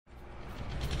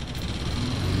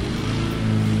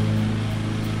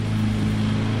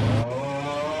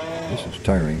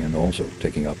tiring and also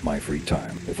taking up my free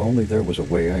time. If only there was a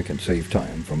way I can save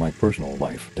time from my personal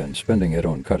life than spending it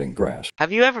on cutting grass.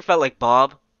 Have you ever felt like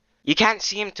Bob? You can't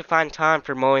seem to find time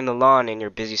for mowing the lawn in your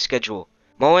busy schedule.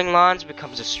 Mowing lawns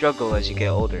becomes a struggle as you get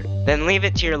older. Then leave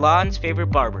it to your lawn's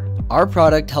favorite barber. Our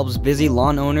product helps busy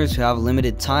lawn owners who have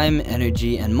limited time,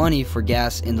 energy, and money for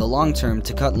gas in the long term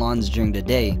to cut lawns during the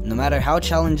day, no matter how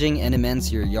challenging and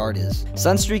immense your yard is.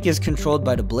 Sunstreak is controlled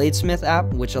by the Bladesmith app,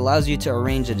 which allows you to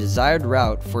arrange a desired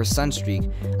route for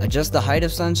Sunstreak, adjust the height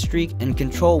of Sunstreak, and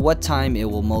control what time it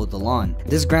will mow the lawn.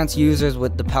 This grants users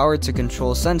with the power to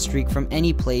control Sunstreak from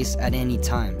any place at any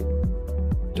time.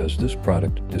 Does this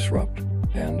product disrupt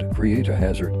and create a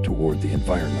hazard toward the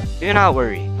environment? Do not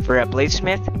worry, for at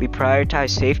Bladesmith, we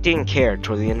prioritize safety and care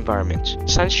toward the environment.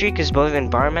 Sunstreak is both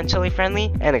environmentally friendly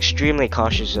and extremely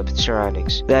cautious of its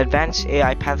surroundings. The advanced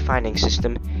AI pathfinding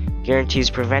system guarantees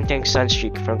preventing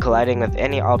Sunstreak from colliding with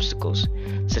any obstacles,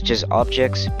 such as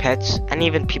objects, pets, and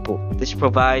even people. This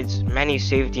provides many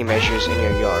safety measures in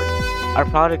your yard. Our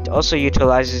product also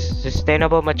utilizes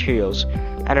sustainable materials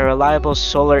and a reliable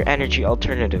solar energy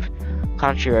alternative,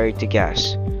 contrary to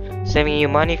gas, saving you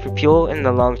money for fuel in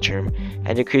the long term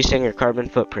and decreasing your carbon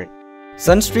footprint.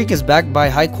 Sunstreak is backed by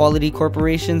high-quality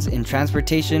corporations in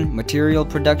transportation, material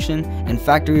production, and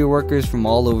factory workers from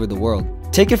all over the world.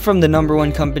 Take it from the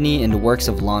 #1 company in the works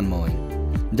of lawn mowing.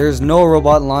 There's no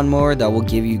robot lawnmower that will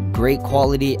give you great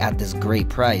quality at this great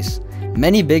price.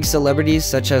 Many big celebrities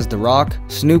such as The Rock,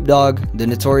 Snoop Dogg, The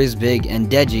Notorious Big,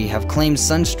 and Deji have claimed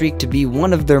Sunstreak to be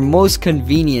one of their most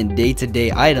convenient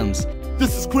day-to-day items.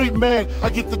 This is great, man. I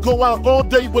get to go out all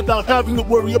day without having to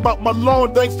worry about my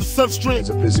lawn thanks to Sunstreak.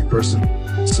 As a busy person,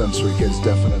 Sunstreak has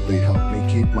definitely helped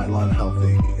me keep my lawn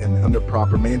healthy and under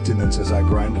proper maintenance as I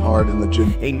grind hard in the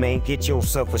gym. Hey man, get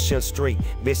yourself a Sunstreak.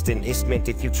 Best investment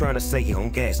if you're trying to save on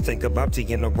gas. Think about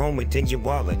taking a roam within your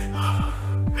wallet.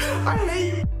 I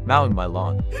hate it. Mowing my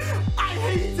lawn. I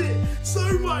hate it so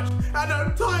much, and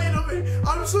I'm tired of it.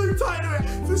 I'm so tired of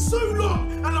it for so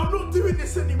long, and I'm not doing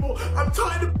this anymore. I'm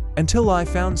tired of. Until I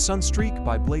found Sunstreak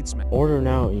by Bladesmith. Order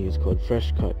now and use code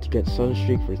FRESHCUT to get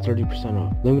Sunstreak for 30%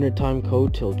 off. Limited time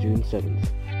code till June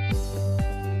 7th.